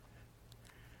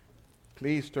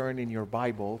Please turn in your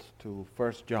Bibles to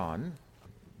 1 John.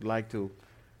 I'd like to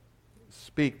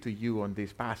speak to you on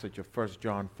this passage of 1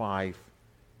 John 5,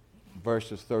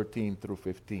 verses 13 through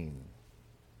 15.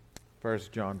 1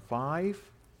 John 5,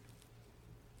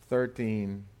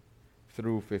 13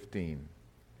 through 15.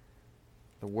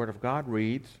 The Word of God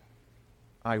reads,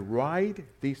 I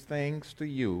write these things to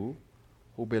you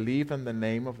who believe in the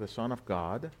name of the Son of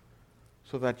God,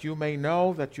 so that you may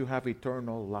know that you have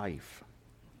eternal life.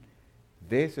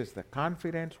 This is the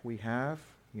confidence we have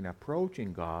in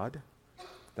approaching God,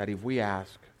 that if we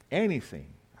ask anything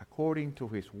according to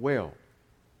His will,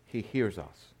 He hears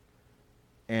us.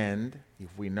 And if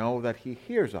we know that He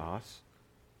hears us,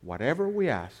 whatever we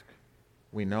ask,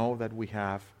 we know that we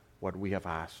have what we have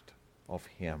asked of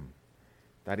Him.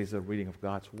 That is the reading of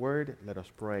God's Word. Let us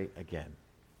pray again.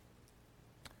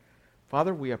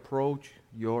 Father, we approach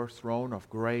your throne of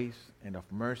grace and of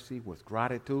mercy with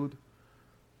gratitude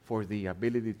for the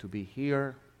ability to be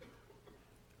here,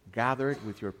 gathered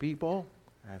with your people,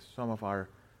 as some of our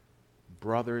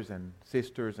brothers and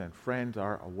sisters and friends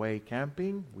are away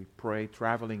camping. We pray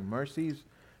traveling mercies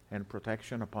and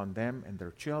protection upon them and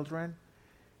their children.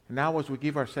 And now as we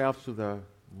give ourselves to the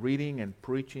reading and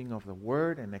preaching of the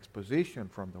Word and exposition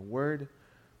from the Word,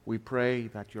 we pray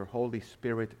that your Holy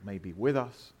Spirit may be with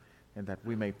us and that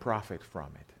we may profit from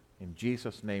it. In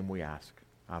Jesus' name we ask.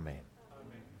 Amen. Amen.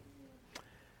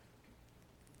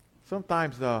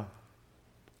 Sometimes the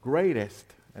greatest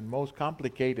and most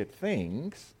complicated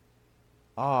things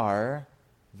are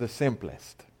the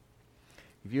simplest.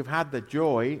 If you've had the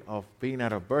joy of being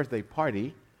at a birthday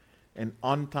party and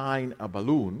untying a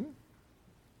balloon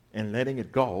and letting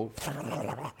it go,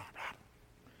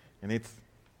 and it's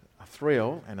a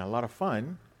thrill and a lot of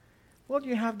fun, well,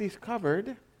 you have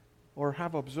discovered or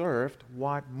have observed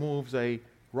what moves a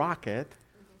rocket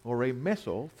or a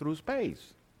missile through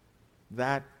space.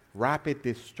 That rapid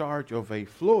discharge of a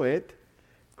fluid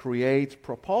creates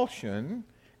propulsion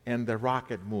and the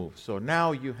rocket moves. So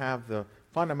now you have the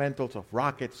fundamentals of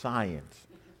rocket science.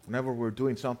 Whenever we're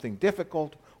doing something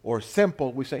difficult or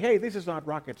simple, we say, hey, this is not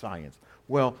rocket science.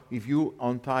 Well, if you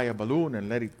untie a balloon and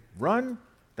let it run,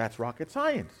 that's rocket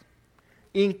science.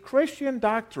 In Christian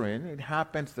doctrine, it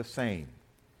happens the same.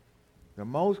 The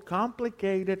most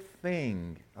complicated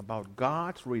thing about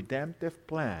God's redemptive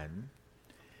plan,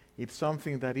 it's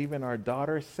something that even our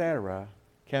daughter Sarah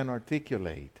can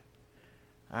articulate.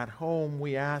 At home,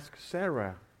 we ask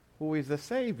Sarah, who is the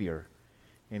Savior?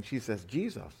 And she says,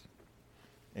 Jesus.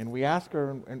 And we ask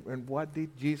her, and what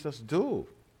did Jesus do?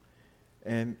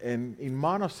 And in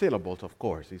monosyllables, of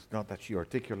course. It's not that she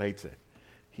articulates it.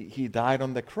 He died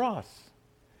on the cross.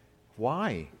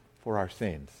 Why? For our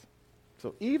sins.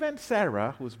 So even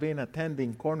Sarah, who's been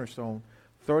attending Cornerstone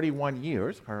 31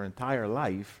 years, her entire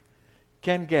life,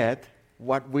 can get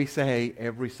what we say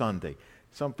every Sunday.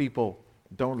 Some people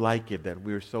don't like it that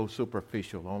we're so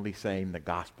superficial, only saying the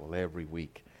gospel every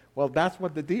week. Well, that's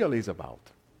what the deal is about.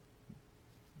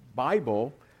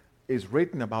 Bible is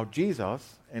written about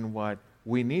Jesus, and what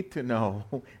we need to know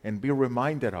and be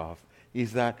reminded of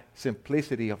is that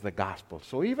simplicity of the gospel.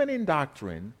 So even in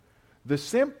doctrine, the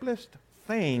simplest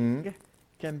thing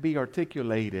can be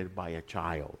articulated by a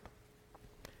child.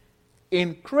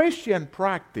 In Christian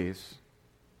practice,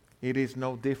 it is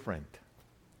no different.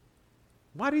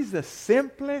 What is the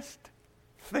simplest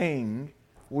thing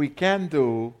we can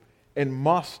do and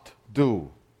must do?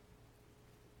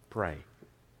 Pray.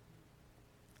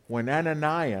 When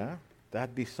Ananias,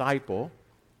 that disciple,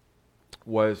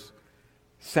 was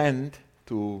sent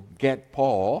to get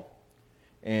Paul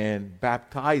and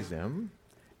baptize him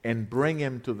and bring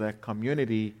him to the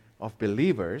community of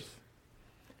believers,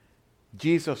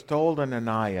 Jesus told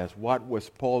Ananias what was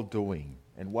Paul doing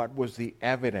and what was the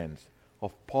evidence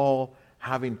of Paul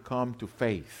having come to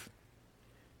faith.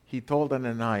 He told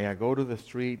Ananias, go to the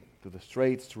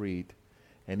straight street,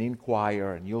 and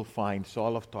inquire, and you'll find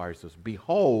Saul of Tarsus.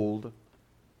 Behold,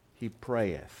 he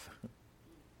prayeth.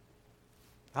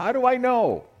 How do I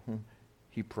know?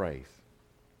 He prays.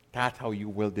 That's how you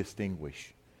will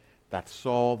distinguish that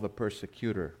Saul the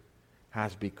persecutor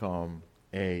has become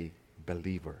a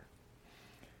believer.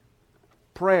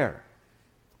 Prayer.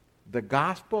 The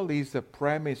gospel is the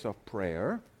premise of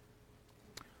prayer.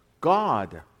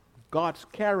 God's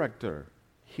character,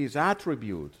 His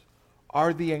attributes,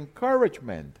 are the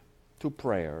encouragement to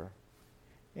prayer,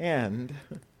 and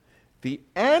the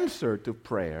answer to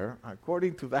prayer,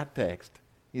 according to that text,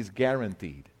 is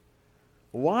guaranteed.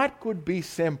 What could be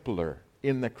simpler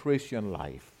in the Christian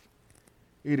life?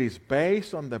 It is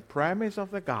based on the premise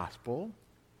of the gospel.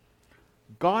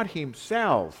 God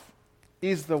Himself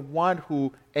is the one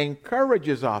who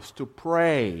encourages us to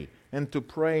pray and to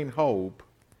pray in hope,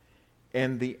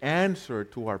 and the answer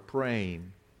to our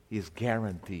praying is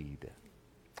guaranteed.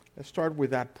 Let's start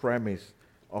with that premise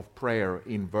of prayer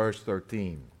in verse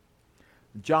 13.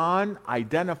 John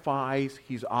identifies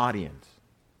his audience,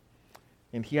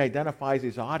 and he identifies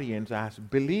his audience as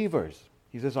believers.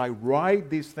 He says, I write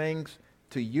these things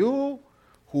to you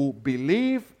who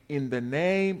believe in the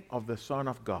name of the Son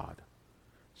of God,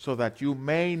 so that you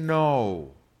may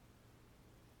know,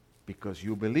 because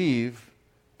you believe,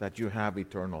 that you have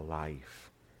eternal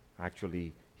life.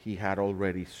 Actually, he had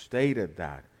already stated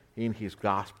that in his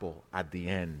gospel at the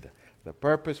end. The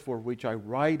purpose for which I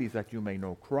write is that you may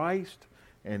know Christ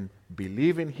and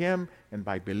believe in him, and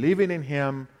by believing in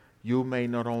him, you may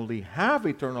not only have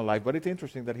eternal life, but it's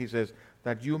interesting that he says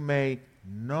that you may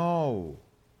know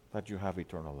that you have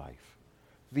eternal life.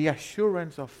 The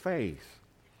assurance of faith.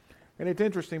 And it's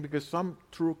interesting because some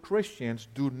true Christians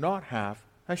do not have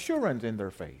assurance in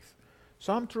their faith.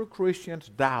 Some true Christians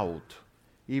doubt.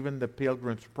 Even the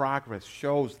Pilgrim's Progress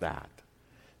shows that.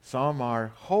 Some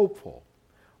are hopeful.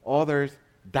 Others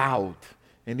doubt.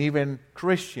 And even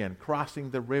Christian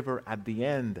crossing the river at the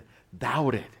end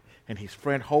doubted. And his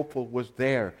friend Hopeful was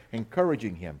there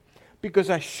encouraging him. Because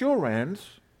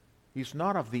assurance is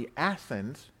not of the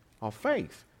essence of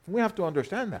faith. We have to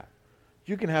understand that.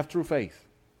 You can have true faith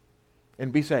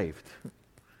and be saved,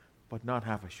 but not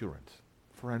have assurance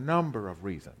for a number of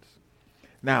reasons.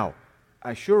 Now,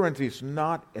 assurance is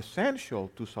not essential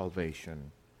to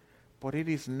salvation, but it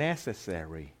is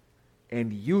necessary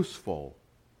and useful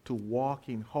to walk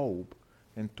in hope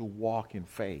and to walk in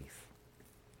faith.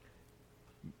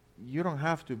 You don't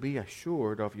have to be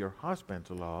assured of your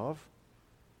husband's love,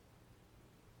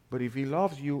 but if he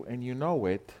loves you and you know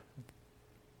it,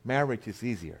 marriage is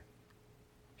easier.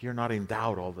 You're not in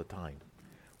doubt all the time.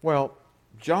 Well,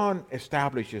 John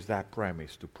establishes that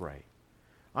premise to pray.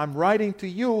 I'm writing to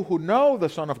you who know the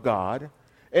Son of God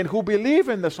and who believe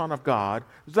in the Son of God,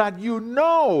 that you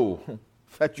know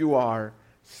that you are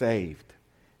saved.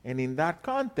 And in that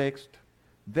context,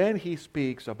 then he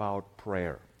speaks about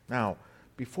prayer. Now,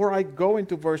 before I go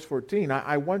into verse 14,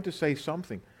 I want to say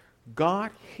something.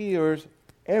 God hears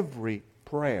every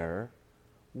prayer,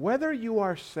 whether you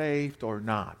are saved or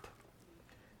not.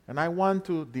 And I want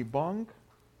to debunk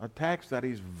a text that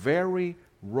is very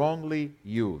wrongly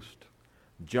used.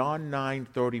 John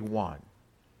 9:31.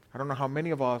 I don't know how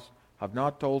many of us have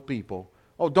not told people,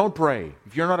 oh, don't pray.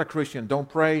 If you're not a Christian, don't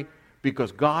pray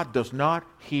because God does not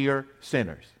hear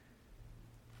sinners.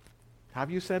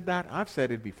 Have you said that? I've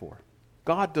said it before.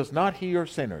 God does not hear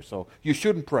sinners, so you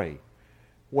shouldn't pray.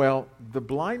 Well, the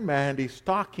blind man is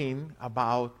talking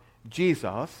about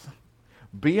Jesus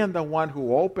being the one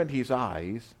who opened his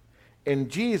eyes, and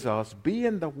Jesus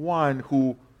being the one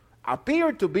who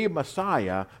appeared to be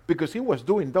Messiah because he was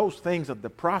doing those things that the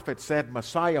prophet said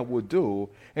Messiah would do.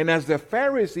 And as the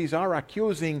Pharisees are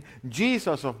accusing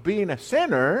Jesus of being a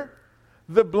sinner,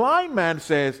 the blind man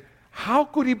says, how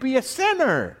could he be a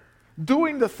sinner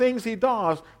doing the things he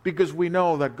does? Because we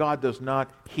know that God does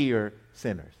not hear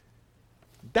sinners.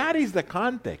 That is the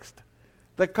context.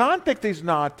 The context is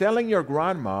not telling your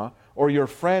grandma or your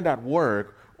friend at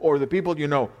work or the people you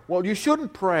know, well, you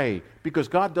shouldn't pray because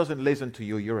God doesn't listen to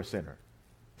you, you're a sinner.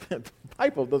 The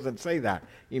Bible doesn't say that.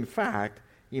 In fact,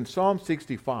 in Psalm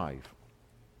 65,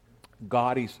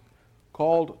 God is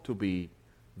called to be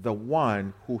the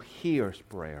one who hears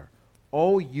prayer.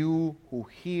 O you who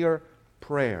hear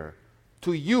prayer,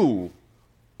 to you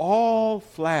all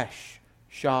flesh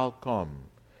shall come.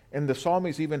 And the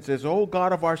psalmist even says, O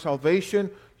God of our salvation,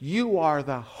 you are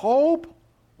the hope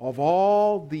of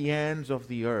all the ends of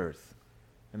the earth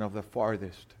and of the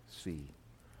farthest sea.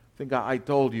 I think I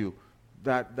told you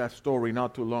that story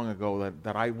not too long ago,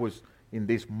 that I was in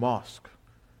this mosque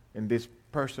and this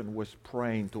person was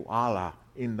praying to Allah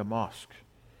in the mosque.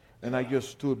 And I just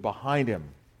stood behind him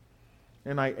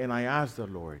and I asked the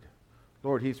Lord,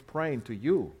 he's praying to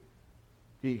you.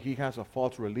 He has a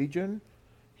false religion.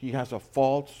 He has a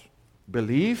false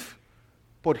belief,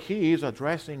 but he is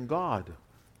addressing God.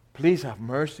 Please have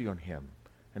mercy on him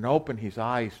and open his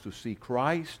eyes to see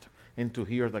Christ and to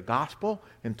hear the gospel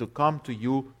and to come to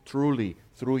you truly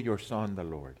through your Son, the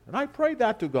Lord. And I prayed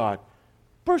that to God,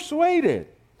 persuaded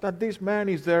that this man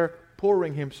is there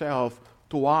pouring himself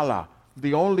to Allah,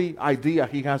 the only idea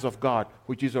he has of God,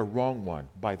 which is a wrong one,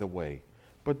 by the way.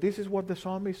 But this is what the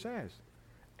psalmist says.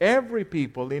 Every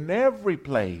people, in every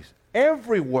place,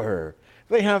 everywhere,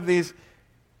 they have this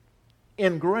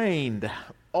ingrained,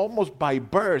 almost by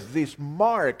birth, this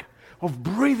mark of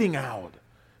breathing out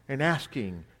and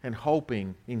asking and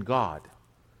hoping in God.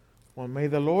 Well, may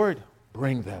the Lord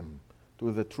bring them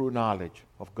to the true knowledge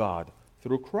of God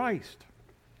through Christ.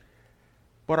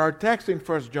 But our text in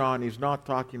 1 John is not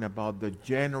talking about the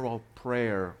general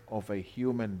prayer of a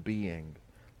human being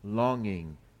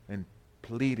longing and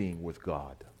pleading with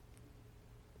God.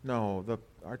 No,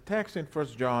 our text in 1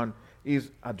 John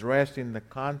is addressed in the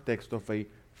context of a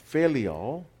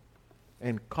filial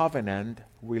and covenant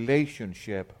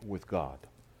relationship with God.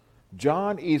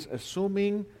 John is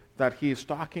assuming that he is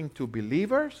talking to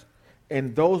believers,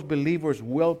 and those believers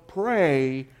will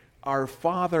pray, "Our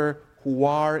Father who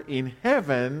are in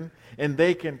heaven," and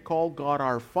they can call God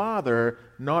our Father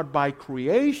not by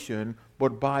creation,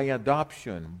 but by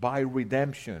adoption, by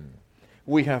redemption.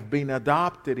 We have been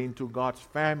adopted into God's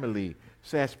family,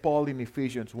 says Paul in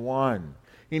Ephesians 1.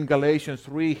 In Galatians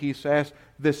 3, he says,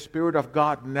 the Spirit of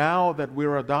God, now that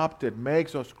we're adopted,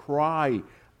 makes us cry,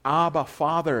 "Abba,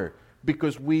 Father,"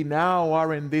 because we now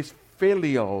are in this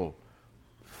filial,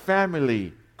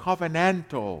 family,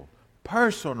 covenantal,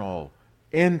 personal,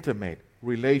 intimate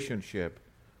relationship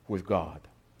with God.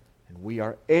 And we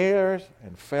are heirs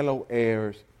and fellow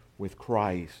heirs with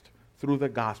Christ through the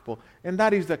gospel. And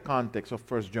that is the context of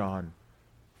 1 John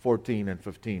 14 and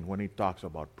 15 when he talks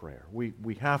about prayer. We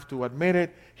have to admit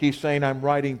it. He's saying, I'm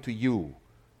writing to you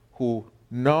who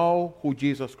know who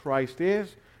Jesus Christ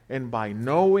is, and by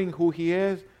knowing who he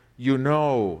is, you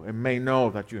know and may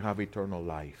know that you have eternal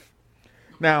life.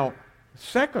 Now,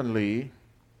 secondly,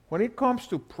 when it comes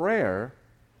to prayer,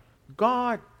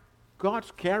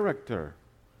 God's character,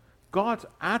 God's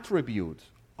attributes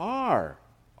are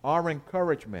our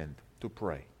encouragement to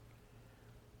pray.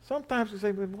 Sometimes we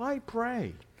say, well, why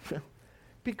pray?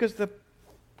 Because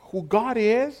who God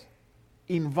is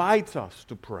invites us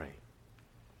to pray.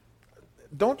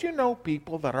 Don't you know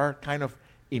people that are kind of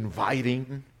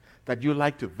inviting, that you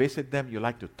like to visit them, you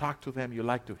like to talk to them, you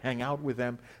like to hang out with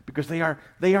them because they are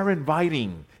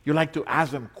inviting. You like to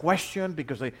ask them questions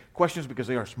because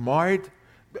they are smart.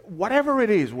 Whatever it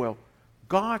is, well,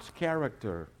 God's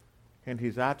character and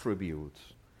his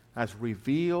attributes as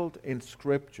revealed in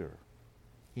Scripture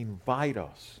invite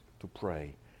us to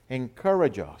pray,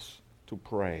 encourage us to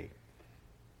pray.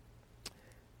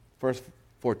 Verse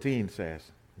 14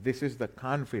 says, this is the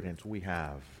confidence we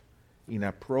have in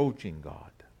approaching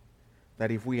God,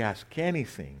 that if we ask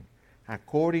anything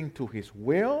according to his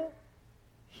will,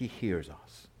 he hears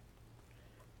us.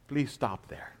 Please stop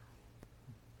there.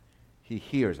 He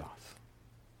hears us.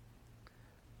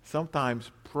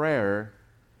 Sometimes prayer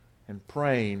and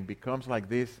praying becomes like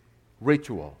this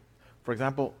ritual. For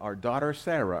example, our daughter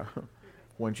Sarah,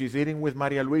 when she's eating with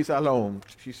Maria Luisa alone,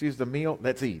 she sees the meal,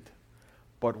 let's eat.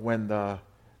 But when the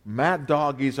mad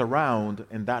dog is around,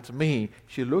 and that's me,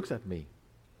 she looks at me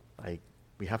like,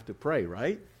 we have to pray,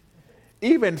 right?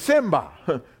 Even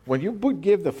Simba, when you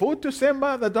give the food to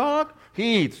Simba, the dog,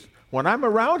 he eats. When I'm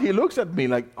around, he looks at me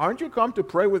like, aren't you come to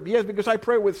pray with me? Yes, because I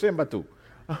pray with Simba too.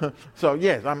 So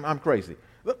yes, I'm crazy.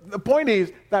 The point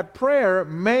is that prayer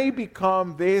may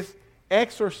become this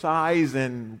exercise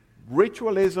in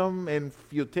ritualism and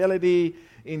futility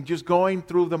in just going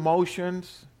through the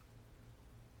motions,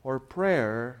 or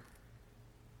prayer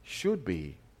should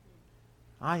be,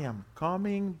 I am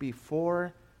coming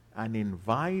before and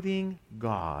inviting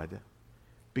God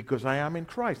because I am in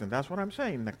Christ. And that's what I'm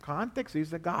saying. The context is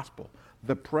the gospel.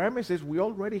 The premise is we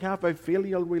already have a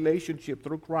filial relationship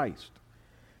through Christ.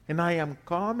 And I am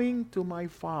coming to my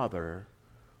Father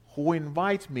who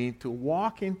invites me to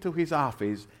walk into his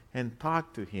office and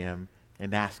talk to him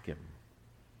and ask him.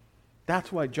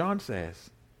 That's why John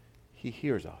says he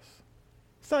hears us.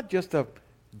 It's not just a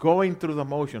going through the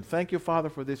motion. Thank you, Father,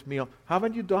 for this meal.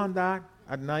 Haven't you done that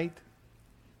at night?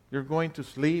 You're going to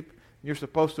sleep. You're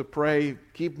supposed to pray,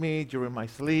 keep me during my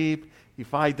sleep.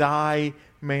 If I die,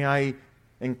 may I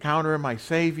encounter my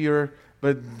Savior.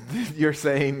 But you're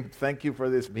saying, thank you for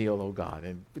this meal, oh God.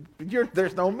 And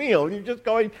there's no meal. You're just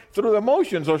going through the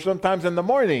motions, or sometimes in the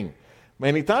morning.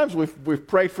 Many times we've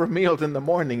prayed for meals in the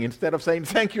morning instead of saying,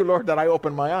 thank you, Lord, that I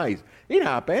opened my eyes. It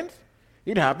happens.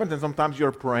 It happens, and sometimes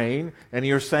you're praying and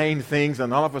you're saying things,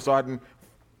 and all of a sudden,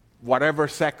 whatever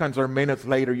seconds or minutes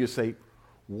later, you say,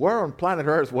 where on planet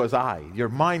Earth was I? Your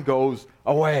mind goes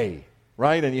away,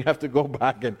 right? And you have to go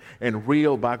back and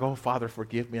reel back. Oh, Father,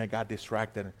 forgive me, I got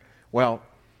distracted. Well,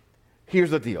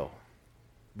 here's the deal.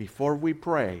 Before we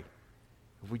pray,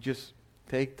 if we just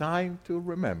take time to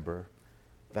remember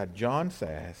that John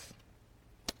says,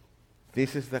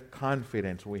 this is the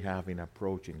confidence we have in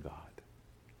approaching God.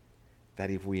 That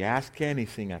if we ask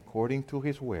anything according to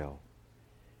his will,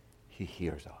 he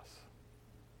hears us.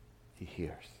 He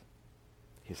hears.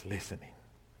 He's listening.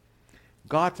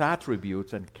 God's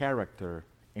attributes and character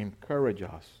encourage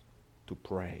us to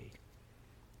pray.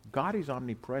 God is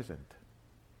omnipresent.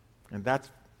 And that's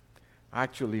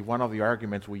actually one of the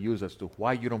arguments we use as to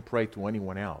why you don't pray to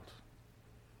anyone else.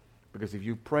 Because if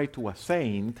you pray to a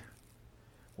saint,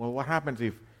 well, what happens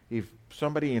if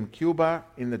somebody in Cuba,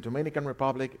 in the Dominican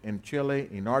Republic, in Chile,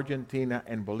 in Argentina,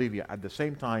 and Bolivia at the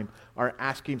same time are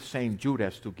asking St.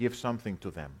 Judas to give something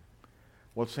to them?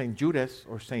 Well, St. Judas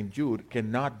or St. Jude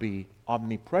cannot be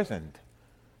omnipresent.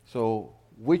 So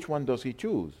which one does he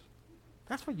choose?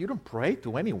 That's why you don't pray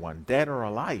to anyone, dead or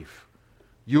alive.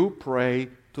 You pray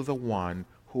to the one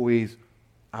who is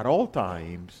at all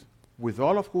times, with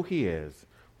all of who he is,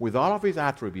 with all of his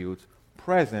attributes,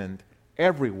 present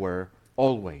everywhere,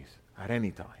 always, at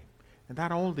any time. And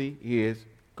that only is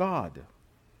God.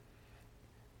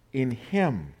 In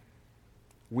him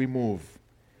we move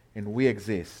and we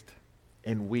exist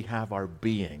and we have our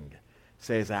being,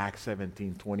 says Acts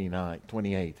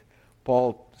 17:28.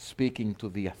 Paul speaking to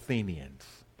the Athenians.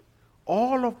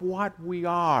 All of what we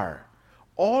are,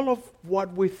 all of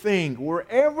what we think,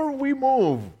 wherever we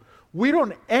move, we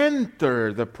don't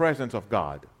enter the presence of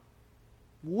God.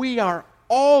 We are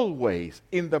always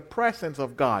in the presence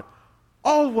of God.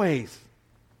 Always.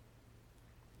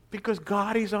 Because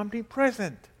God is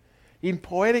omnipresent. In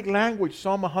poetic language,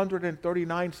 Psalm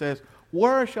 139 says,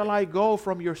 "Where shall I go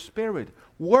from your spirit?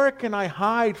 Where can I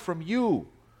hide from you?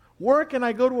 Where can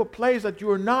I go to a place that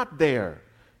you are not there?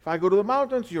 If I go to the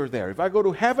mountains, you're there. If I go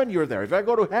to heaven, you're there. If I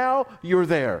go to hell, you're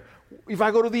there. If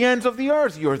I go to the ends of the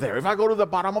earth, you're there. If I go to the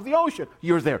bottom of the ocean,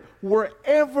 you're there."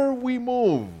 Wherever we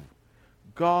move,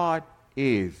 God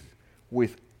is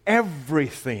with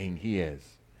everything he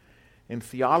is. In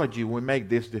theology, we make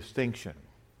this distinction.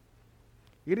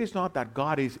 It is not that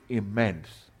God is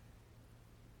immense.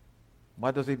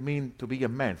 What does it mean to be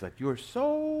immense? That you're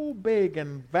so big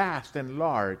and vast and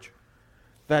large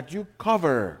that you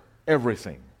cover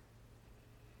everything.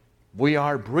 We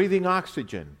are breathing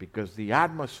oxygen because the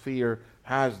atmosphere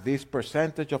has this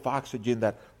percentage of oxygen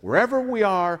that wherever we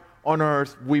are on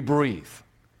earth, we breathe.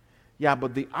 Yeah,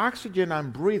 but the oxygen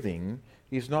I'm breathing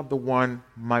is not the one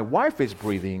my wife is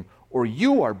breathing or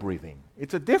you are breathing.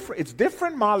 It's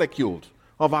different molecules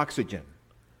of oxygen.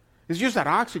 It's just that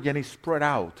oxygen is spread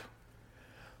out.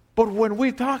 But when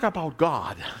we talk about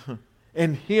God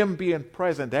and him being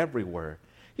present everywhere,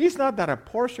 it's not that a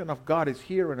portion of God is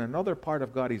here and another part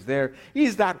of God is there.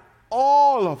 It's that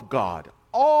all of God,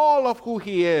 all of who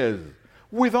he is,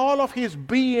 with all of his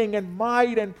being and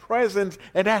might and presence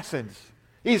and essence,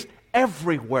 is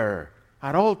everywhere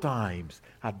at all times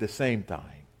at the same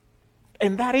time.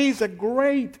 And that is a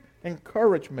great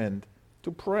encouragement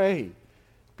to pray,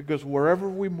 because wherever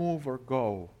we move or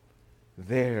go,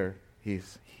 there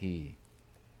is he.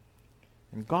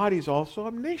 And God is also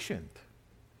omniscient,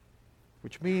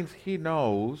 which means he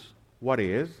knows what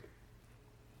is,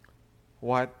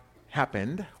 what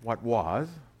happened, what was,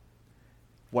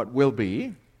 what will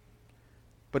be,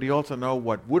 but he also knows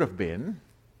what would have been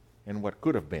and what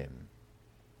could have been.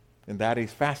 And that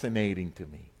is fascinating to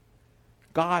me.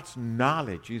 God's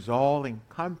knowledge is all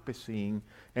encompassing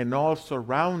and all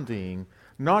surrounding,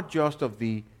 not just of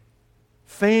the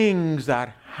things that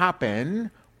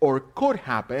happen or could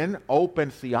happen,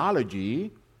 open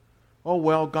theology. Oh,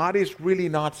 well, God is really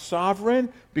not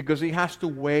sovereign because he has to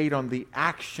wait on the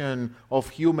action of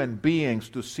human beings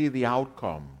to see the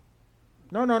outcome.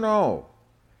 No.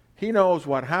 He knows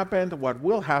what happened, what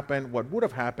will happen, what would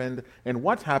have happened, and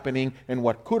what's happening, and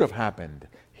what could have happened.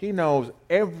 He knows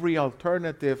every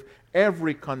alternative,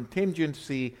 every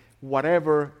contingency,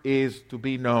 whatever is to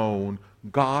be known.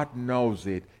 God knows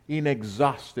it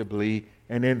inexhaustibly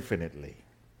and infinitely.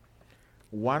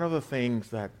 One of the things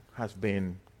that has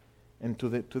been, and to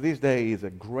this day is a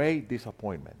great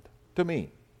disappointment to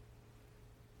me,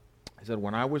 is that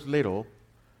when I was little,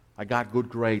 I got good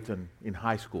grades in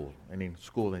high school and in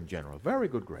school in general. Very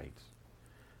good grades.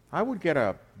 I would get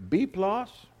a B+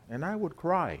 and I would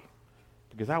cry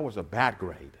because that was a bad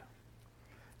grade.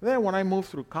 Then when I moved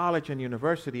through college and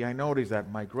university, I noticed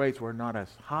that my grades were not as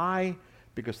high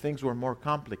because things were more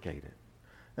complicated.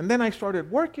 And then I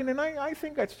started working, and I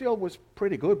think I still was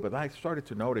pretty good, but I started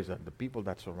to notice that the people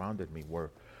that surrounded me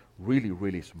were really,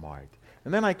 really smart.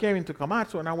 And then I came into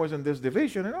Komatsu, and I was in this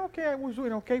division, and okay, I was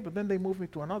doing okay, but then they moved me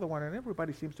to another one, and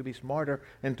everybody seems to be smarter.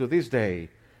 And to this day,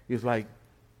 it's like,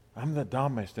 I'm the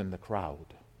dumbest in the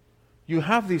crowd. You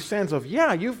have this sense of,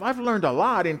 I've learned a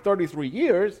lot in 33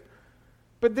 years,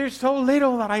 but there's so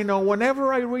little that I know.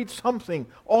 Whenever I read something,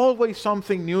 always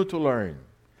something new to learn.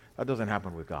 That doesn't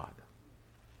happen with God.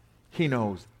 He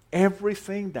knows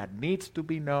everything that needs to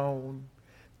be known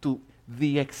to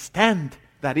the extent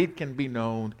that it can be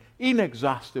known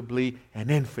inexhaustibly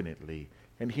and infinitely.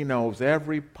 And he knows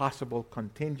every possible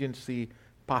contingency,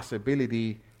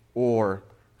 possibility, or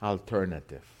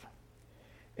alternative.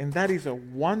 And that is a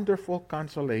wonderful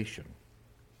consolation.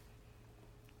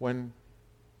 When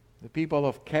the people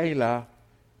of Keilah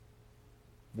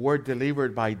were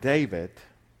delivered by David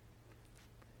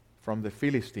from the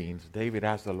Philistines, David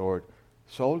asked the Lord,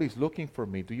 Saul is looking for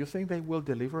me. Do you think they will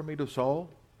deliver me to Saul?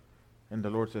 And the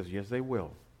Lord says, yes, they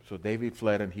will. So David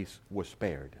fled and he was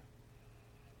spared.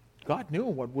 God knew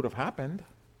what would have happened.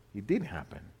 It did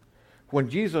happen. When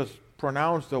Jesus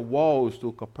pronounced the woes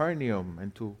to Capernaum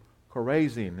and to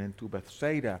Chorazin and to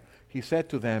Bethsaida, he said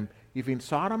to them, if in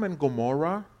Sodom and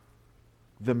Gomorrah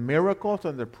the miracles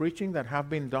and the preaching that have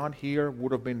been done here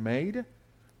would have been made,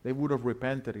 they would have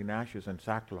repented in ashes and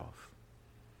sackcloth.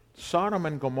 Sodom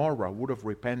and Gomorrah would have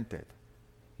repented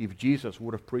if Jesus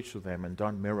would have preached to them and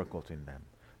done miracles in them.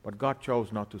 But God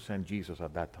chose not to send Jesus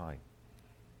at that time.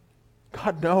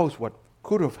 God knows what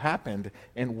could have happened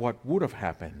and what would have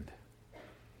happened.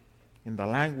 In the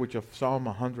language of Psalm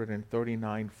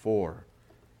 139:4,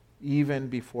 even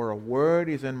before a word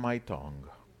is in my tongue,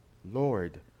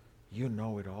 Lord, you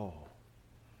know it all.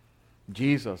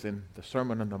 Jesus in the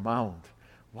Sermon on the Mount,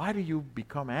 why do you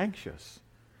become anxious?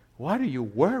 Why do you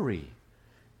worry?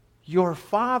 Your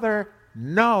Father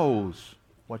knows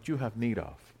what you have need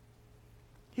of.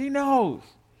 He knows.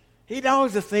 He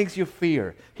knows the things you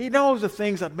fear. He knows the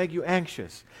things that make you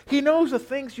anxious. He knows the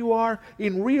things you are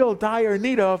in real dire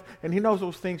need of, and He knows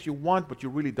those things you want but you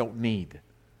really don't need.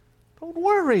 Don't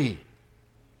worry.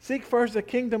 Seek first the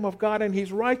kingdom of God and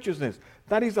His righteousness.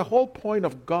 That is the whole point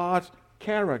of God's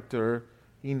character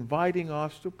inviting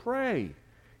us to pray.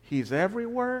 He's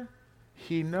everywhere.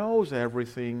 He knows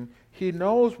everything. He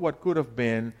knows what could have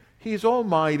been. He's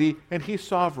almighty and He's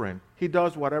sovereign. He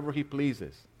does whatever He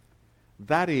pleases.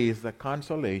 That is the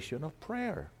consolation of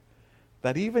prayer.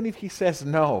 That even if He says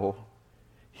no,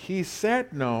 He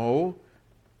said no,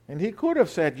 and He could have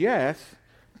said yes,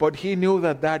 but He knew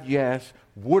that that yes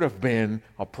would have been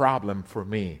a problem for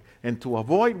me. And to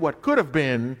avoid what could have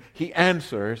been, He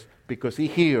answers because He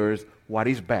hears what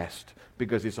is best,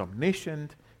 because He's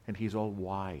omniscient and He's all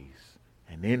wise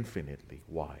and infinitely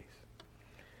wise.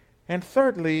 And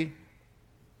thirdly,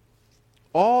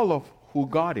 all of who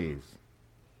God is,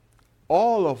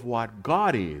 all of what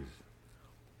God is,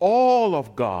 all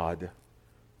of God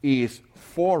is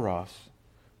for us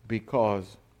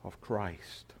because of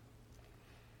Christ.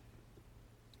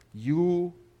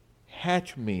 You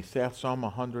hatch me, saith Psalm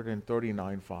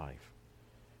 139:5.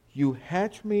 You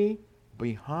hatch me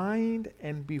behind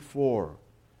and before,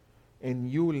 and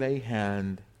you lay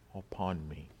hand upon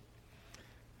me.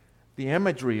 The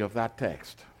imagery of that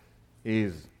text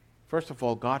is, first of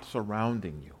all, God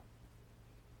surrounding you,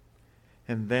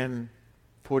 and then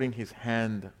putting His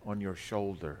hand on your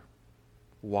shoulder,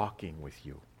 walking with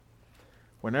you.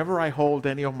 Whenever I hold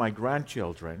any of my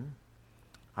grandchildren,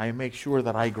 I make sure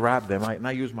that I grab them, and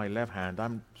I use my left hand.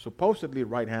 I'm supposedly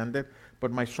right-handed,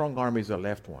 but my strong arm is the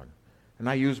left one. And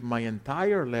I use my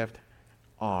entire left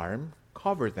arm,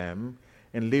 cover them,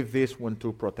 and leave this one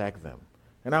to protect them.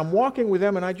 And I'm walking with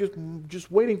them, and I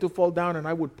just waiting to fall down, and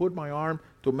I would put my arm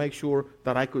to make sure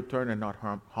that I could turn and not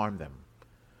harm them.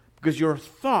 Because your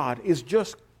thought is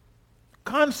just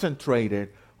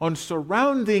concentrated on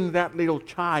surrounding that little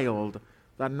child,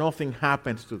 that nothing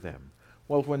happens to them.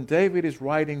 Well, when David is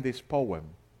writing this poem,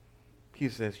 he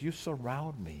says, you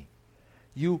surround me.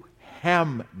 You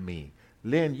hem me.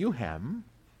 Lynn, you hem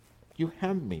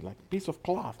me like a piece of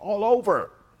cloth all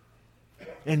over.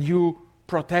 And you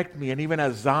protect me. And even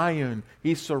as Zion,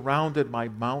 He surrounded my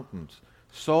mountains.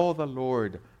 So the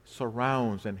Lord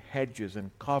surrounds and hedges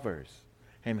and covers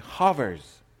and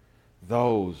hovers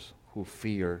those who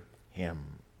fear Him.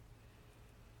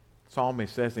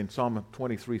 Psalmist says in Psalm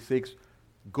 23:6,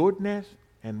 goodness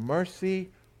and mercy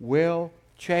will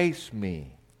chase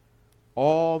me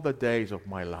all the days of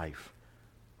my life.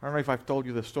 I don't know if I've told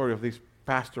you the story of this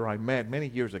pastor I met many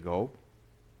years ago,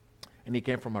 and he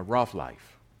came from a rough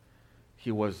life.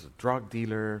 He was a drug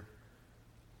dealer.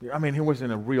 I mean, he was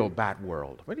in a real bad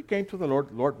world. When he came to the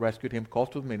Lord, Lord rescued him,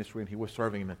 called to the ministry, and he was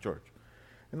serving in the church.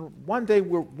 And one day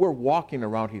we're walking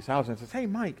around his house and says, hey,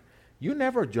 Mike, you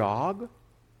never jog?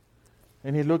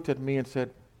 And he looked at me and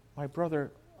said, my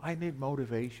brother, I need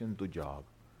motivation to jog.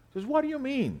 He says, what do you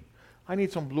mean? I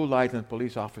need some blue lights and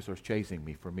police officers chasing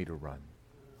me for me to run.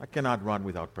 I cannot run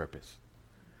without purpose.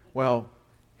 Well,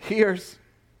 here's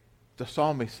the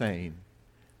psalmist saying,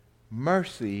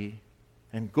 mercy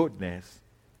and goodness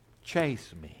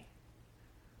chase me.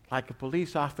 Like a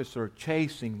police officer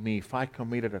chasing me if I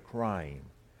committed a crime.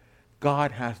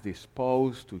 God has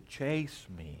disposed to chase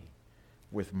me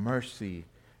with mercy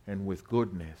and with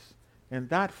goodness. And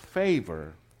that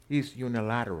favor is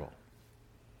unilateral.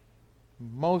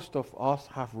 Most of us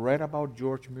have read about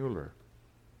George Mueller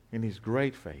and his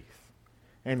great faith,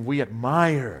 and we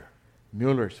admire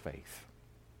Mueller's faith.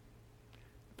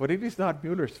 But it is not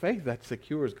Mueller's faith that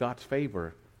secures God's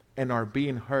favor and are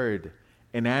being heard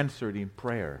and answered in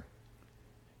prayer.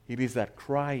 It is that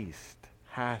Christ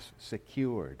has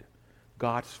secured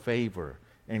God's favor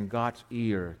and God's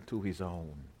ear to his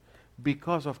own.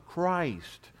 Because of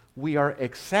Christ, we are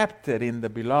accepted in the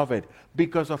Beloved.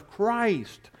 Because of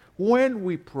Christ, when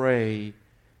we pray,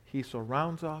 he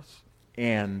surrounds us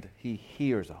and he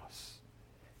hears us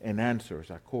and answers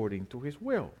according to his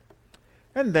will.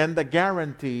 And then the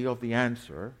guarantee of the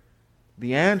answer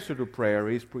to prayer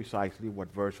is precisely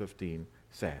what verse 15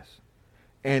 says.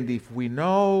 And if we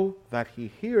know that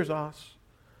he hears us,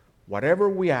 whatever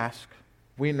we ask,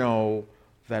 we know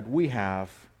that we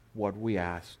have what we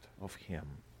asked of him.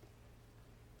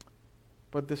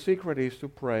 But the secret is to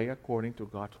pray according to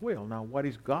God's will. Now, what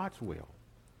is God's will?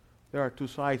 There are two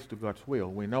sides to God's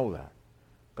will. We know that.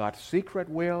 God's secret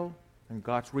will and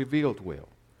God's revealed will.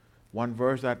 One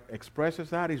verse that expresses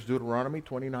that is Deuteronomy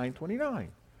 29:29.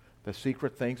 The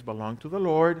secret things belong to the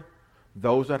Lord.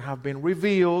 Those that have been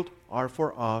revealed are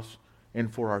for us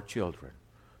and for our children.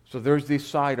 So there's this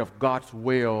side of God's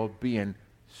will being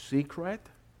secret,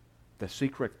 the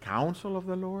secret counsel of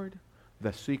the Lord,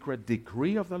 the secret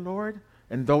decree of the Lord,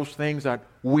 and those things that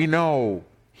we know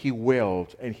he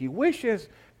wills and he wishes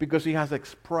because he has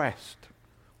expressed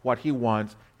what he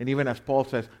wants. And even as Paul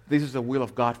says, this is the will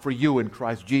of God for you in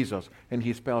Christ Jesus. And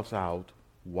he spells out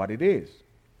what it is.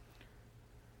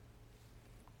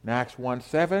 In Acts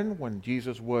 1:7, when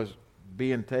Jesus was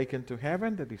being taken to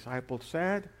heaven, the disciples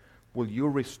said, will you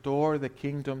restore the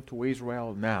kingdom to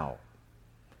Israel now?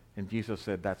 And Jesus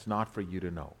said, that's not for you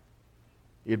to know.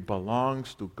 It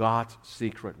belongs to God's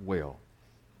secret will.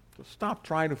 So stop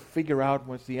trying to figure out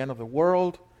what's the end of the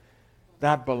world.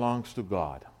 That belongs to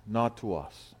God, not to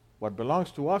us. What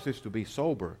belongs to us is to be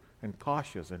sober and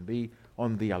cautious and be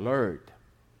on the alert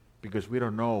because we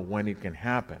don't know when it can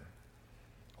happen.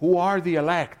 Who are the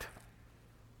elect?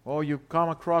 Oh, you come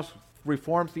across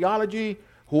Reformed theology.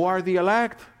 Who are the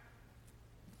elect?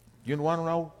 You want to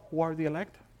know who are the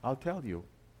elect? I'll tell you.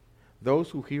 Those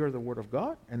who hear the word of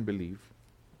God and believe.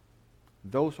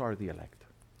 Those are the elect.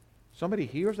 Somebody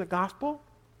hears the gospel,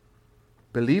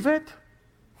 believe it,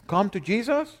 come to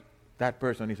Jesus, that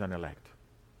person is an elect.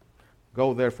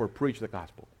 Go therefore preach the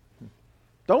gospel.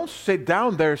 Don't sit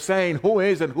down there saying who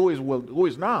is and who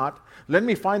is not. Let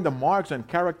me find the marks and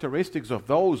characteristics of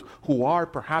those who are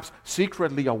perhaps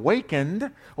secretly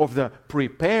awakened, of the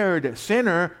prepared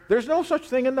sinner. There's no such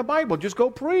thing in the Bible. Just go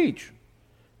preach.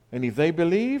 And if they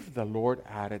believe, the Lord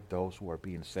added those who are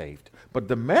being saved. But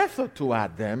the method to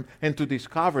add them and to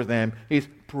discover them is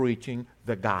preaching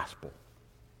the gospel.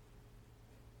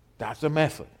 That's the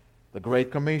method, the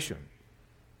Great Commission.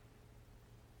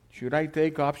 Should I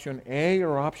take option A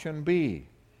or option B?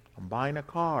 I'm buying a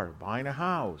car, buying a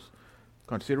house,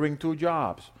 considering 2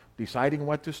 jobs, deciding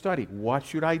what to study. What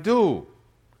should I do?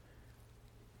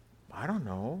 I don't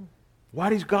know.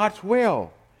 What is God's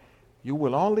will? You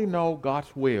will only know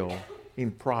God's will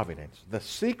in providence. The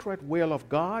secret will of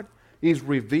God is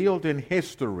revealed in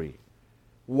history.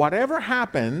 Whatever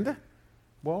happened,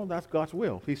 well, that's God's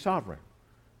will. He's sovereign.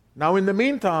 Now, in the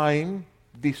meantime,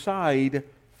 decide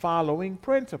following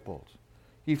principles.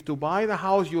 If to buy the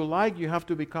house you like, you have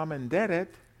to become indebted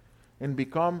and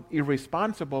become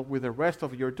irresponsible with the rest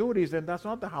of your duties, then that's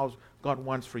not the house God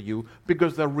wants for you,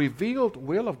 because the revealed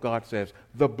will of God says,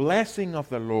 the blessing of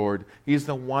the Lord is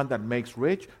the one that makes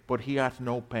rich, but he has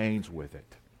no pains with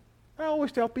it. I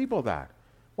always tell people that.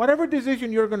 Whatever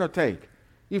decision you're going to take,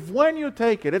 if when you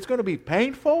take it, it's going to be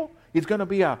painful, it's going to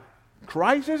be a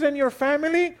crisis in your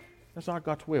family, that's not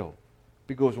God's will.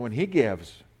 Because when he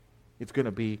gives, it's going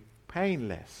to be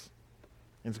painless.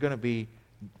 It's going to be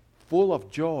full of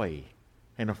joy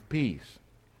and of peace.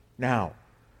 Now,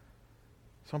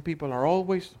 some people are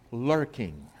always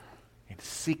lurking and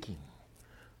seeking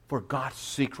for God's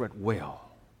secret will,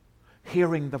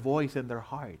 hearing the voice in their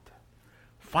heart,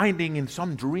 finding in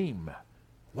some dream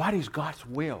what is God's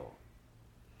will,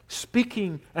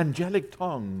 speaking angelic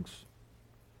tongues,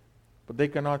 but they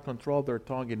cannot control their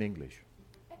tongue in English.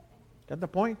 Get the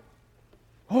point?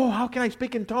 Oh, how can I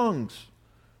speak in tongues?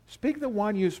 Speak the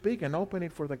one you speak and open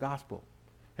it for the gospel.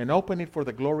 And open it for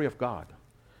the glory of God.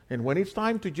 And when it's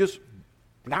time to just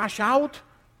lash out,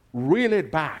 reel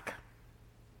it back.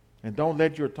 And don't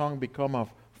let your tongue become a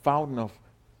fountain of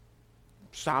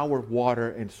sour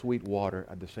water and sweet water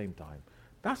at the same time.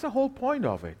 That's the whole point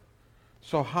of it.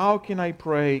 So how can I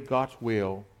pray God's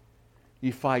will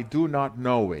if I do not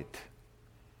know it?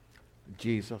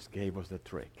 Jesus gave us the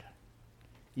trick.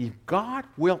 If God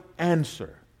will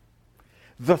answer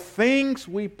the things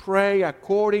we pray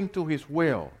according to His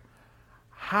will,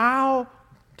 how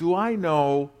do I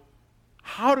know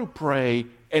how to pray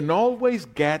and always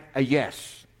get a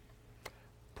yes?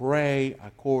 Pray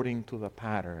according to the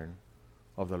pattern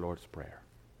of the Lord's Prayer.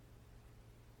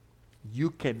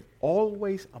 You can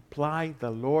always apply the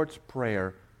Lord's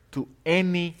Prayer to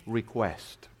any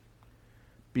request.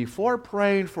 Before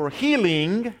praying for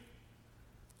healing,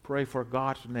 pray for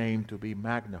God's name to be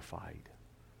magnified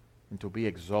and to be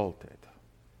exalted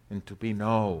and to be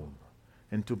known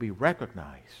and to be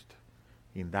recognized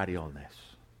in that illness.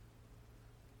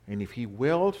 And if He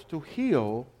wills to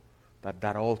heal,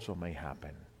 that also may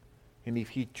happen. And if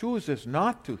He chooses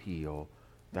not to heal,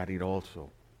 that it also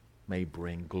may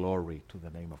bring glory to the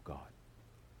name of God.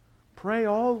 Pray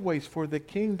always for the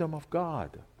kingdom of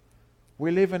God.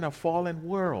 We live in a fallen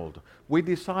world. We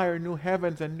desire new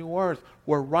heavens and new earth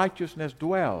where righteousness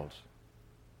dwells.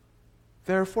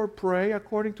 Therefore pray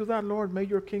according to that, Lord, may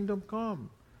your kingdom come.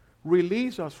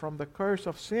 Release us from the curse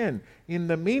of sin. In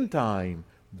the meantime,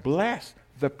 bless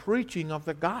the preaching of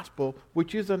the gospel,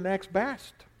 which is the next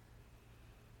best.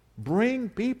 Bring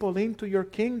people into your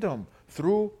kingdom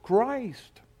through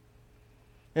Christ.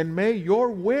 And may your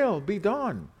will be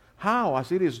done. How?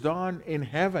 As it is done in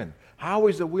heaven. How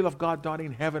is the will of God done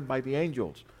in heaven by the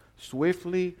angels?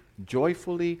 Swiftly,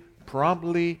 joyfully,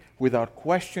 promptly, without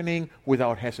questioning,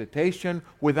 without hesitation,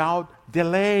 without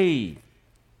delay.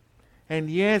 And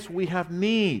yes, we have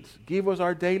needs. Give us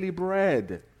our daily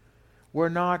bread. We're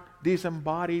not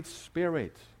disembodied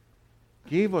spirits.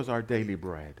 Give us our daily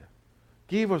bread.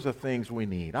 Give us the things we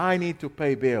need. I need to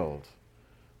pay bills.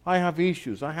 I have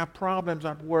issues. I have problems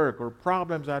at work or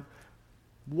problems at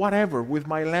whatever with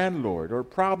my landlord or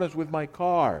problems with my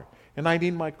car. And I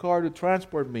need my car to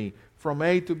transport me from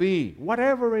A to B.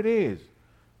 Whatever it is.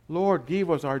 Lord,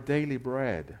 give us our daily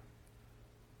bread.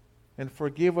 And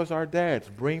forgive us our debts.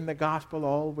 Bring the gospel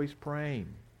always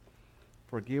praying.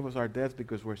 Forgive us our debts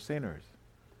because we're sinners.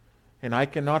 And I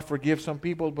cannot forgive some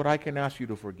people, but I can ask you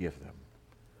to forgive them.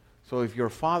 So if your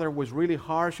father was really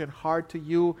harsh and hard to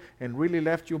you and really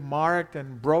left you marked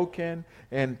and broken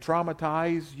and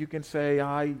traumatized, you can say,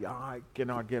 I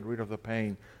cannot get rid of the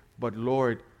pain. But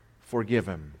Lord, forgive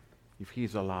him if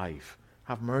he's alive.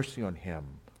 Have mercy on him.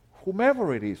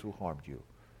 Whomever it is who harmed you.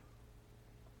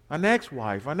 An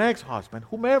ex-wife, an ex-husband,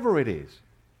 whomever it is.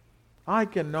 I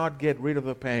cannot get rid of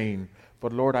the pain,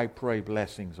 but Lord, I pray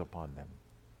blessings upon them.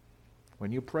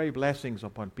 When you pray blessings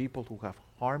upon people who have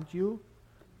harmed you,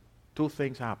 two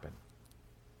things happen.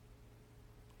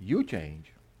 You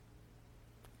change,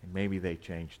 and maybe they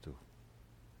change too.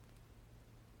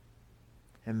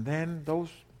 And then those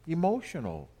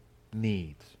emotional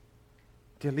needs.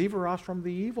 Deliver us from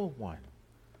the evil one.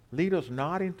 Lead us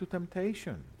not into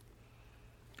temptation.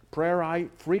 Prayer I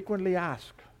frequently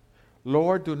ask,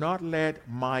 Lord, do not let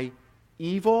my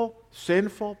evil,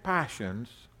 sinful passions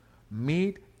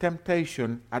meet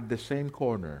temptation at the same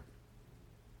corner.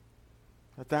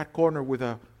 At that corner with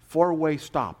a four-way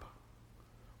stop,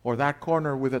 or that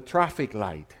corner with a traffic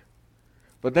light.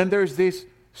 But then there's this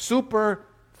super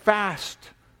fast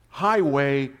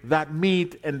highway that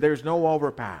meet and there's no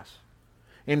overpass.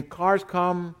 And cars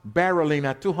come barreling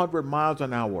at 200 miles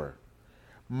an hour.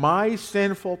 My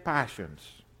sinful passions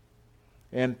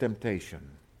and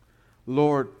temptation.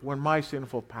 Lord, when my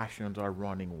sinful passions are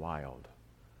running wild,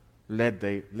 let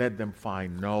them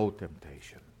find no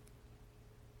temptation.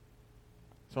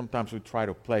 Sometimes we try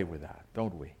to play with that,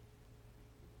 don't we?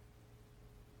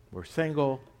 We're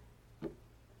single.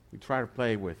 We try to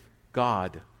play with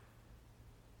God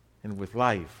and with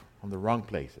life on the wrong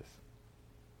places.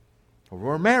 Or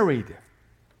we're married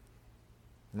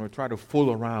and we try to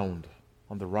fool around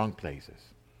on the wrong places.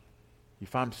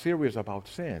 If I'm serious about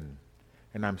sin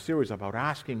and I'm serious about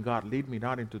asking God, lead me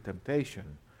not into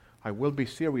temptation, I will be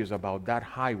serious about that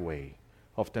highway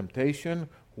of temptation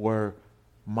where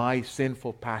my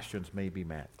sinful passions may be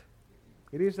met.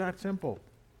 It is that simple.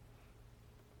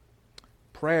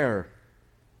 Prayer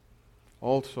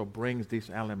also brings this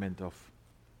element of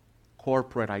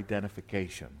corporate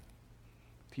identification.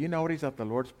 Do you notice that the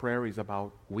Lord's Prayer is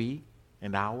about we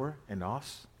and our and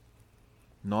us?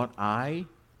 Not I,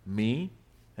 me,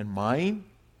 and mine.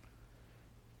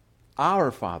 Our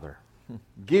Father,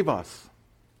 give us,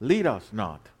 lead us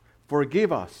not,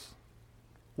 forgive us.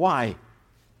 Why?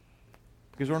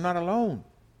 Because we're not alone.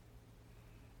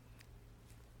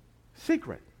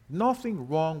 Secret. Nothing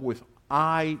wrong with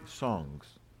I songs,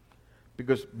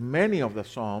 because many of the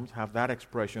Psalms have that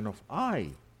expression of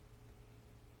I.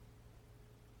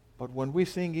 But when we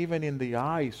sing even in the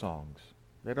I songs,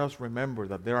 let us remember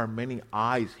that there are many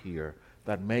I's here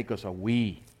that make us a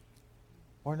we.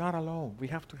 We're not alone. We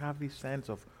have to have this sense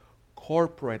of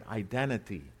corporate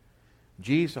identity.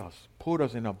 Jesus put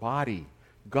us in a body.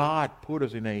 God put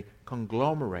us in a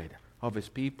conglomerate of His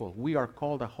people. We are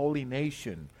called a holy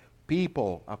nation,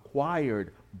 people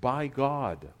acquired by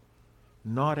God,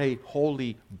 not a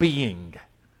holy being.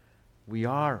 We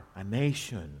are a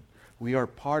nation. We are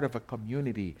part of a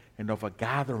community and of a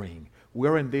gathering.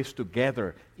 We're in this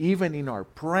together. Even in our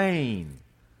praying,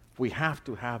 we have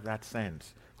to have that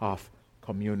sense of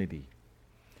community.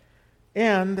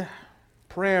 And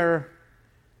prayer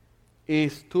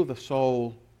is to the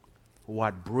soul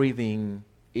what breathing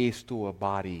is to a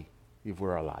body if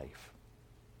we're alive.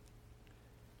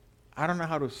 I don't know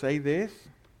how to say this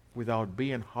without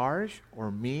being harsh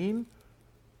or mean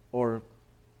or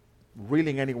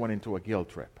reeling anyone into a guilt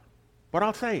trip. But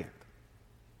I'll say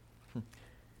it.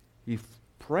 If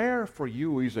prayer for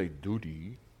you is a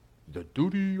duty, the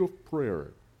duty of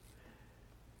prayer,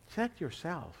 check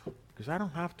yourself, because I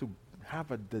don't have to have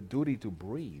the duty to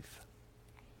breathe.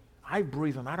 I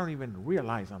breathe and I don't even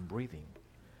realize I'm breathing.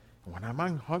 When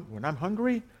I'm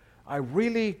hungry, I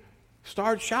really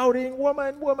start shouting,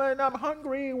 woman, I'm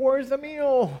hungry, where's the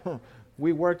meal?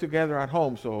 We work together at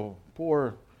home, so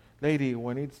poor lady,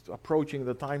 when it's approaching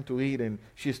the time to eat and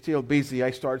she's still busy,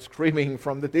 I start screaming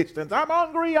from the distance, I'm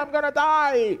hungry, I'm going to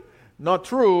die. Not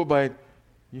true, but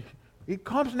it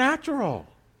comes natural.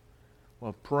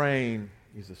 Well, praying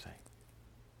is the same.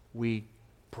 We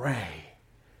pray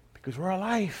because we're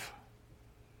alive.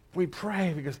 We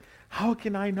pray because how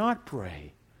can I not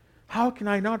pray? How can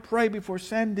I not pray before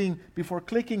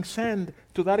clicking send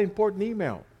to that important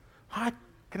email? How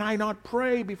can I not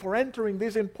pray before entering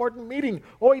this important meeting?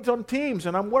 Oh, it's on Teams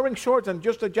and I'm wearing shorts and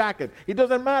just a jacket. It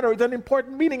doesn't matter. It's an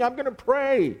important meeting. I'm going to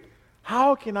pray.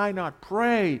 How can I not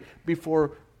pray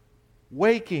before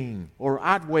waking or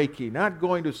at waking, not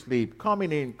going to sleep,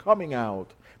 coming in, coming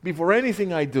out, before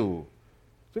anything I do?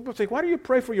 People say, why do you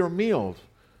pray for your meals?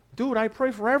 Dude, I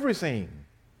pray for everything.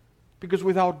 Because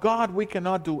without God, we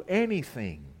cannot do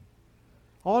anything.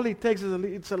 All it takes is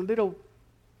it's a little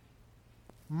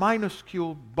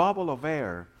minuscule bubble of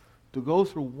air to go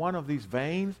through one of these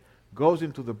veins, goes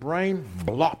into the brain,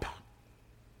 blop.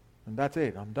 And that's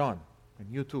it. I'm done.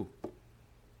 And you too,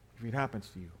 if it happens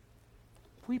to you.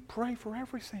 We pray for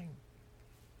everything.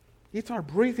 It's our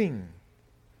breathing.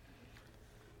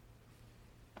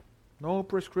 No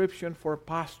prescription for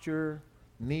posture,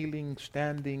 kneeling,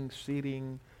 standing,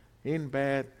 sitting, in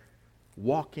bed,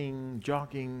 walking,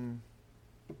 jogging.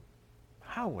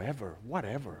 However,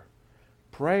 whatever.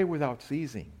 Pray without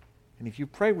ceasing. And if you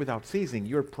pray without ceasing,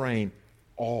 you're praying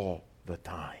all the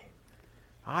time.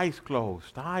 Eyes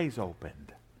closed, eyes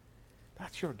opened.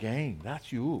 That's your game.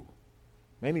 That's you.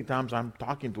 Many times I'm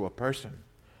talking to a person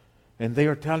and they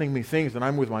are telling me things and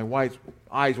I'm with my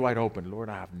eyes wide open. Lord,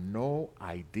 I have no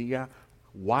idea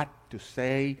what to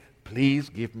say. Please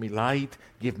give me light,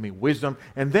 give me wisdom.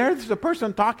 And there's the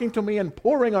person talking to me and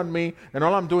pouring on me, and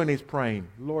all I'm doing is praying,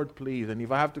 Lord, please. And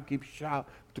if I have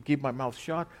to keep my mouth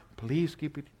shut, please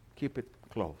keep it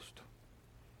closed.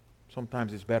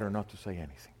 Sometimes it's better not to say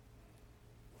anything.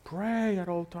 Pray at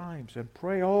all times and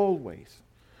pray always.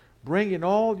 Bring in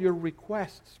all your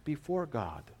requests before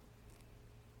God.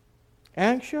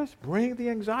 Anxious, bring the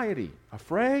anxiety.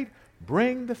 Afraid,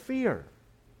 bring the fear.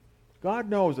 God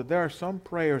knows that there are some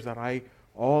prayers that I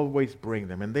always bring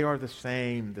them, and they are the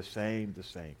same. The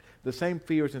same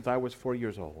fear since I was 4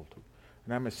 years old.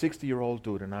 And I'm a 60-year-old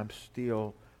dude, and I'm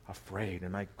still afraid.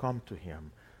 And I come to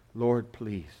Him, Lord,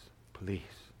 please.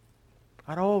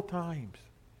 At all times,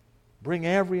 bring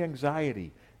every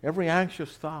anxiety, every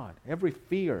anxious thought, every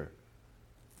fear.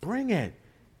 Bring it.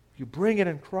 You bring it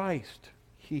in Christ.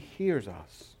 He hears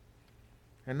us.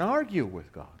 And argue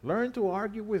with God. Learn to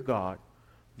argue with God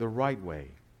the right way,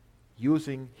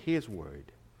 using His word.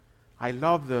 I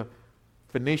love the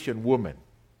Phoenician woman.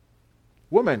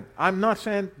 Woman, I'm not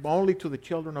sent only to the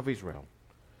children of Israel.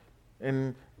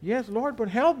 And yes, Lord, but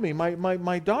help me.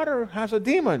 My daughter has a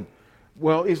demon.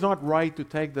 Well, it's not right to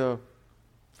take the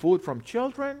food from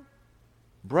children,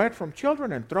 bread from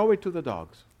children, and throw it to the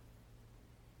dogs.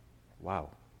 Wow.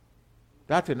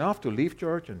 That's enough to leave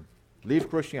church and leave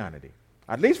Christianity.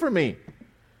 At least for me.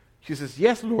 She says,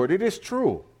 yes, Lord, it is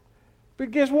true. But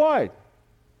guess what?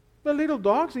 The little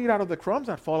dogs eat out of the crumbs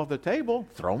that fall off the table.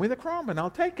 Throw me the crumb and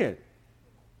I'll take it.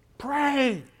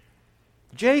 Pray.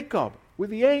 Jacob,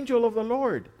 with the angel of the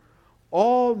Lord,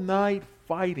 all night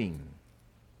fighting.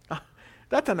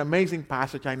 That's an amazing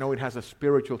passage. I know it has a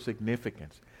spiritual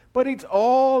significance. But it's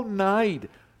all night.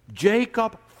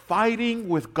 Jacob fighting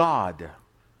with God.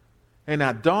 And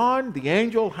at dawn, the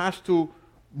angel has to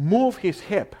move his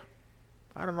hip.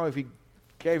 I don't know if he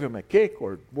gave him a kick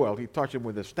or, well, he touched him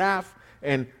with a staff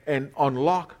and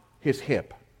unlock his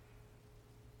hip.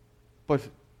 But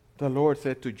the Lord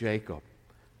said to Jacob,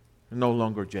 no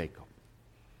longer Jacob.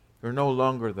 You're no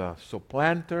longer the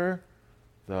supplanter,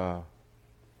 the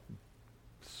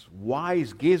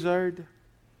wise gizzard,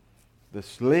 the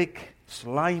slick,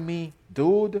 slimy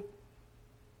dude.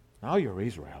 Now you're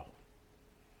Israel.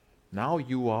 Now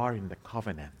you are in the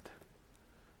covenant.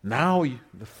 Now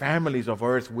the families of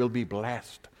earth will be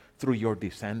blessed through your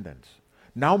descendants.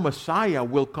 Now Messiah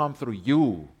will come through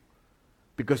you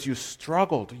because you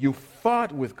struggled, you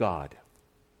fought with God,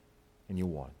 and you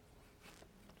won.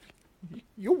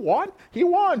 You won? He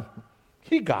won.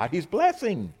 He got his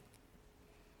blessing.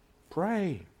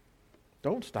 Pray.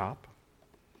 Don't stop.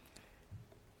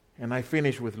 And I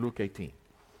finish with Luke 18.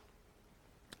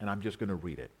 And I'm just going to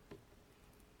read it.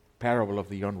 Parable of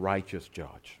the unrighteous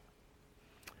judge.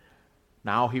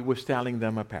 Now he was telling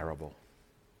them a parable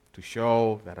to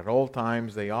show that at all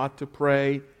times they ought to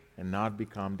pray and not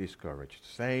become discouraged,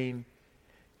 saying,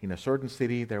 in a certain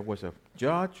city there was a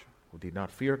judge who did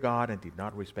not fear God and did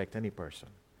not respect any person.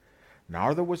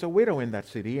 Now there was a widow in that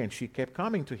city, and she kept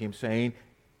coming to him, saying,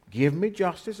 give me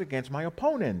justice against my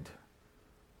opponent.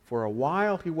 For a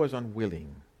while he was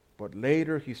unwilling, but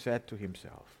later he said to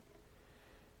himself,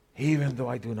 even though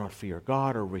I do not fear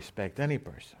God or respect any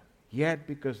person, yet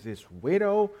because this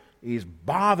widow is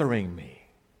bothering me,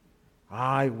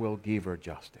 I will give her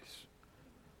justice.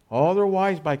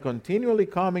 Otherwise, by continually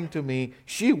coming to me,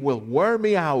 she will wear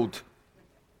me out.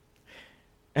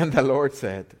 And the Lord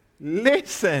said,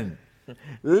 listen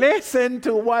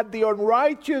to what the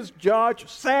unrighteous judge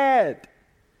said.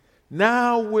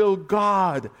 Now will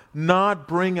God not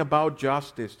bring about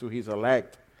justice to his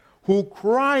elect, who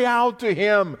cry out to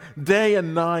him day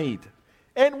and night?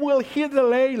 And will he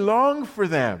delay long for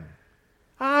them?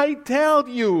 I tell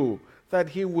you that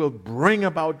he will bring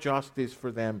about justice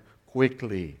for them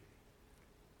quickly.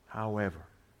 However,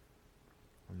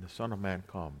 when the Son of Man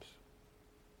comes,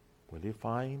 will he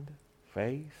find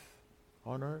faith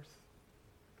on earth?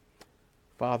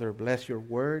 Father, bless your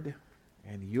word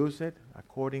and use it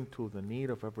according to the need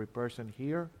of every person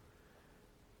here.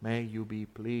 May you be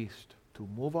pleased to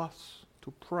move us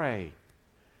to pray,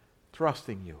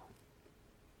 trusting you,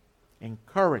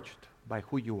 encouraged by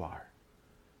who you are,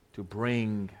 to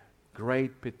bring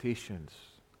great petitions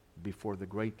before the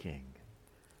great King,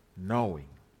 knowing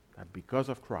that because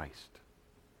of Christ,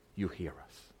 you hear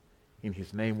us. In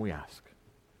his name we ask.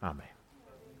 Amen.